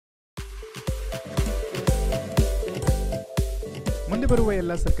ಮುಂದೆ ಬರುವ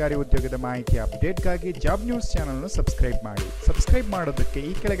ಎಲ್ಲ ಸರ್ಕಾರಿ ಉದ್ಯೋಗದ ಮಾಹಿತಿ ಅಪ್ಡೇಟ್ಗಾಗಿ ಜಾಬ್ ನ್ಯೂಸ್ ಚಾನಲ್ನ ಸಬ್ಸ್ಕ್ರೈಬ್ ಮಾಡಿ. ಸಬ್ಸ್ಕ್ರೈಬ್ ಮಾಡೋದಕ್ಕೆ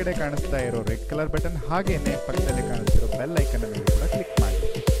ಈ ಕೆಳಗಡೆ ಕಾಣಿಸ್ತಾ ಇರೋ ರೆಡ್ ಕಲರ್ ಬಟನ್ ಹಾಗೇನೆ ಪಕ್ಕದಲ್ಲಿ ಕಾಣಿಸ್ತಿರೋ ಬೆಲ್ ಐಕನ್ ಮೇಲೆ ಕೂಡ ಕ್ಲಿಕ್ ಮಾಡಿ.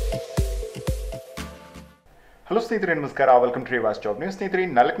 ಹಲೋ ಸ್ನೇಹಿತರೆ, ನಮಸ್ಕಾರ. Welcome to ರಿವಾಸ್ job news. ಸ್ನೇಹಿತರೆ,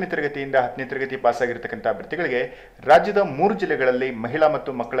 4ನೇ ತರಗತಿಯಿಂದ 10ನೇ ತರಗತಿ ಪಾಸ್ ಆಗಿರತಕ್ಕಂಥ ಅಭ್ಯರ್ಥಿಗಳಿಗೆ ರಾಜ್ಯದ 3 ಜಿಲ್ಲೆಗಳಲ್ಲಿ ಮಹಿಳಾ ಮತ್ತು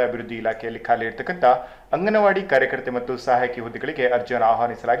ಮಕ್ಕಳ ಅಭಿವೃದ್ಧಿ ಇಲಾಖೆಯಲ್ಲಿ ಖಾಲಿ ಇರತಕ್ಕಂಥ ಅಂಗನವಾಡಿ ಕಾರ್ಯಕರ್ತೆ ಮತ್ತು ಸಹಾಯಕಿ ಹುದ್ದೆಗಳಿಗೆ ಅರ್ಜಿಯನ್ನು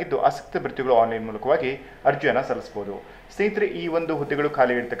ಆಹ್ವಾನಿಸಲಾಗಿದ್ದು, ಆಸಕ್ತ ಅಭ್ಯರ್ಥಿಗಳು ಆನ್ಲೈನ್ ಮೂಲಕವಾಗಿ ಅರ್ಜಿಯನ್ನು ಸಲ್ಲಿಸಬಹುದು. ಸ್ನೇಹಿತರೆ, ಈ ಒಂದು ಹುದ್ದೆಗಳು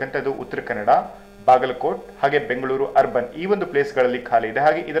ಖಾಲಿ ಇರತಕ್ಕಂಥದ್ದು ಉತ್ತರ ಕನ್ನಡ, ಬಾಗಲಕೋಟ್ ಹಾಗೆ ಬೆಂಗಳೂರು ಅರ್ಬನ್ ಈ ಒಂದು ಪ್ಲೇಸ್ಗಳಲ್ಲಿ ಖಾಲಿ ಇದೆ.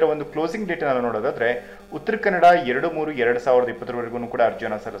 ಹಾಗೆ ಇದರ ಒಂದು ಕ್ಲೋಸಿಂಗ್ ಡೇಟ್ ಅನ್ನು ನೋಡೋದಾದ್ರೆ ಉತ್ತರ ಕನ್ನಡ 2/3/2020 ಕೂಡ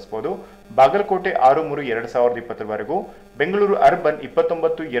ಅರ್ಜಿಯನ್ನು ಸಲ್ಲಿಸಬಹುದು. ಬಾಗಲಕೋಟೆ 6/3/2020 ಬೆಂಗಳೂರು ಅರ್ಬನ್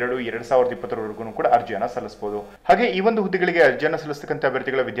 29/2/2020 ಕೂಡ ಅರ್ಜಿಯನ್ನು ಸಲ್ಲಿಸಬಹುದು. ಹಾಗೆ ಈ ಒಂದು ಹುದ್ದೆಗಳಿಗೆ ಅರ್ಜಿಯನ್ನು ಸಲ್ಲಿಸತಕ್ಕಂಥ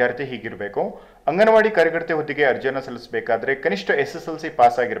ಅಭ್ಯರ್ಥಿಗಳ ವಿದ್ಯಾರ್ಥಿ ಹೀಗಿರಬೇಕು. ಅಂಗನವಾಡಿ ಕಾರ್ಯಕರ್ತೆ ಹುದ್ದೆಗೆ ಅರ್ಜಿಯನ್ನು ಸಲ್ಲಿಸಬೇಕಾದ್ರೆ ಕನಿಷ್ಠ SSLC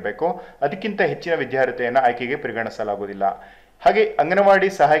ಪಾಸ್ ಆಗಿರಬೇಕು. ಅದಕ್ಕಿಂತ ಹೆಚ್ಚಿನ ವಿದ್ಯಾರ್ಥಿಯನ್ನು ಆಯ್ಕೆಗೆ ಪರಿಗಣಿಸಲಾಗುವುದಿಲ್ಲ. ಹಾಗೆ ಅಂಗನವಾಡಿ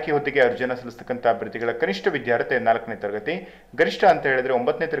ಸಹಾಯಕಿ ಹುದ್ದೆಗೆ ಅರ್ಜಿಯನ್ನು ಸಲ್ಲಿಸತಕ್ಕಂಥ ಅಭ್ಯರ್ಥಿಗಳ ಕನಿಷ್ಠ ವಿದ್ಯಾರ್ಥಿ 4ನೇ ತರಗತಿ, ಗರಿಷ್ಠ ಅಂತ ಹೇಳಿದ್ರೆ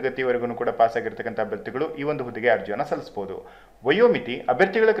 9ನೇ ತರಗತಿವರೆಗೂ ಕೂಡ ಪಾಸ್ ಆಗಿರತಕ್ಕಂಥ ಅಭ್ಯರ್ಥಿಗಳು ಈ ಒಂದು ಹುದ್ದೆಗೆ ಅರ್ಜಿಯನ್ನು ಸಲ್ಲಿಸಬಹುದು. ವಯೋಮಿತಿ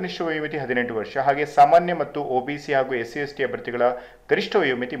ಅಭ್ಯರ್ಥಿಗಳ ಕನಿಷ್ಠ ವಯೋಮಿತಿ 18 ವರ್ಷ. ಹಾಗೆ ಸಾಮಾನ್ಯ ಮತ್ತು OBC ಹಾಗೂ SC/ST ಅಭ್ಯರ್ಥಿಗಳ ಗರಿಷ್ಠ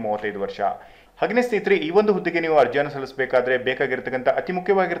ವಯೋಮಿತಿ 35 ವರ್ಷ. ಹಾಗೆ ಸ್ನೇಹಿತರೆ, ಈ ಒಂದು ಹುದ್ದೆಗೆ ನೀವು ಅರ್ಜಿಯನ್ನು ಸಲ್ಲಿಸಬೇಕಾದ್ರೆ ಬೇಕಾಗಿರತಕ್ಕಂಥ ಅತಿ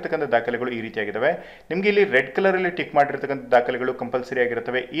ಮುಖ್ಯವಾಗಿರ್ತಕ್ಕಂಥ ದಾಖಲೆಗಳು ಈ ರೀತಿಯಾಗಿದ್ದಾವೆ. ನಿಮಗೆ ಇಲ್ಲಿ ರೆಡ್ ಕಲರ್ ಅಲ್ಲಿ ಟಿಕ್ ಮಾಡಿರ್ತಕ್ಕಂಥ ದಾಖಲೆಗಳು ಕಂಪಲ್ಸರಿ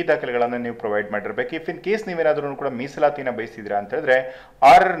ಆಗಿರುತ್ತವೆ. ಈ ದಾಖಲೆಗಳನ್ನು ನೀವು ಪ್ರೊವೈಡ್ ಮಾಡಿರಬೇಕು. ಇಫ್ ಇನ್ ಕೇಸ್ ನೀವೇನಾದರೂ ಕೂಡ ಮೀಸಲಾತಿನ ಬಯಸಿದ್ದೀರಾ ಅಂತ ಹೇಳಿದ್ರೆ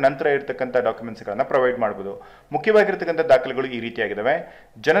 6ರ ನಂತರ ಇರತಕ್ಕಂಥ ಡಾಕ್ಯುಮೆಂಟ್ಸ್ಗಳನ್ನು ಪ್ರೊವೈಡ್ ಮಾಡಬಹುದು. ಮುಖ್ಯವಾಗಿರ್ತಕ್ಕಂಥ ದಾಖಲೆಗಳು ಈ ರೀತಿಯಾಗಿದ್ದಾವೆ.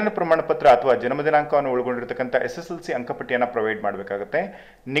 ಜನನ ಪ್ರಮಾಣ ಪತ್ರ ಅಥವಾ ಜನ್ಮ ದಿನಾಂಕವನ್ನು ಒಳಗೊಂಡಿರತಕ್ಕಂಥ SSLC ಅಂಕಪಟ್ಟಿಯನ್ನು ಪ್ರೊವೈಡ್ ಮಾಡಬೇಕಾಗುತ್ತೆ.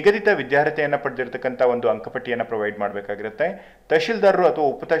 ನಿಗದಿತ ವಿದ್ಯಾರ್ಹತೆಯನ್ನು ಪಡೆದಿರತಕ್ಕಂಥ ಒಂದು ಅಂಕಪಟ್ಟಿಯನ್ನು ಪ್ರೊವೈಡ್ ಮಾಡಬೇಕಾಗಿರುತ್ತೆ. ತಹಶೀಲ್ದಾರರು ಅಥವಾ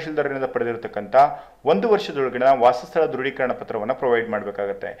ಉಪ ತಹಶೀಲ್ದಾರರಿಂದ ಪಡೆದಿರತಕ್ಕಂಥ 1 ವರ್ಷದೊಳಗಿನ ವಾಸಸ್ಥಳ ದೃಢೀಕರಣ ಪತ್ರವನ್ನು ಪ್ರೊವೈಡ್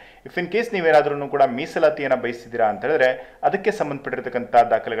ಮಾಡಬೇಕಾಗುತ್ತೆ. ಇಫ್ ಇನ್ ಕೇಸ್ ನೀವೇನಾದ್ರೂ ಕೂಡ ಮೀಸಲಾತಿಯನ್ನು ಬಯಸಿದ್ದೀರಾ ಅಂತ ಹೇಳಿದ್ರೆ ಅದಕ್ಕೆ ಸಂಬಂಧಪಟ್ಟಿರತಕ್ಕಂಥ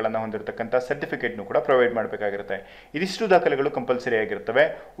ದಾಖಲೆಗಳನ್ನು ಹೊಂದಿರತಕ್ಕಂಥ ಸರ್ಟಿಫಿಕೇಟ್ನು ಕೂಡ ಪ್ರೊವೈಡ್ ಮಾಡಬೇಕಾಗಿರುತ್ತೆ. ಇದಿಷ್ಟು ದಾಖಲೆಗಳು ಕಂಪಲ್ಸರಿ ಆಗಿರುತ್ತವೆ.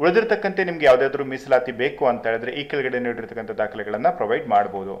 ಉಳಿದಿರತಕ್ಕಂತೆ ನಿಮ್ಗೆ ಯಾವುದಾದ್ರೂ ಮೀಸಲಾತಿ ಬೇಕು ಅಂತ ಹೇಳಿದ್ರೆ ಈ ಕೆಳಗಡೆ ನೀಡಿರತಕ್ಕಂಥ ದಾಖಲೆಗಳನ್ನು ಪ್ರೊವೈಡ್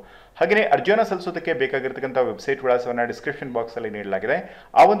ಮಾಡಬಹುದು. ಹಾಗೆಯೇ ಅರ್ಜಿಯನ್ನು ಸಲ್ಲಿಸೋದಕ್ಕೆ ಬೇಕಾಗಿರತಕ್ಕಂಥ ವೆಬ್ಸೈಟ್ ವಿಳಾಸವನ್ನು ಡಿಸ್ಕ್ರಿಪ್ಷನ್ ಬಾಕ್ಸ್ ಅಲ್ಲಿ ನೀಡಲಾಗಿದೆ.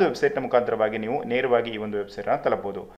 ಆ ಒಂದು ವೆಬ್ಸೈಟ್ನ ಮುಖಾಂತರವಾಗಿ ನೀವು ನೇರವಾಗಿ ಈ ಒಂದು ವೆಬ್ಸೈಟ್ ಅನ್ನು ತಲುಪಬಹುದು.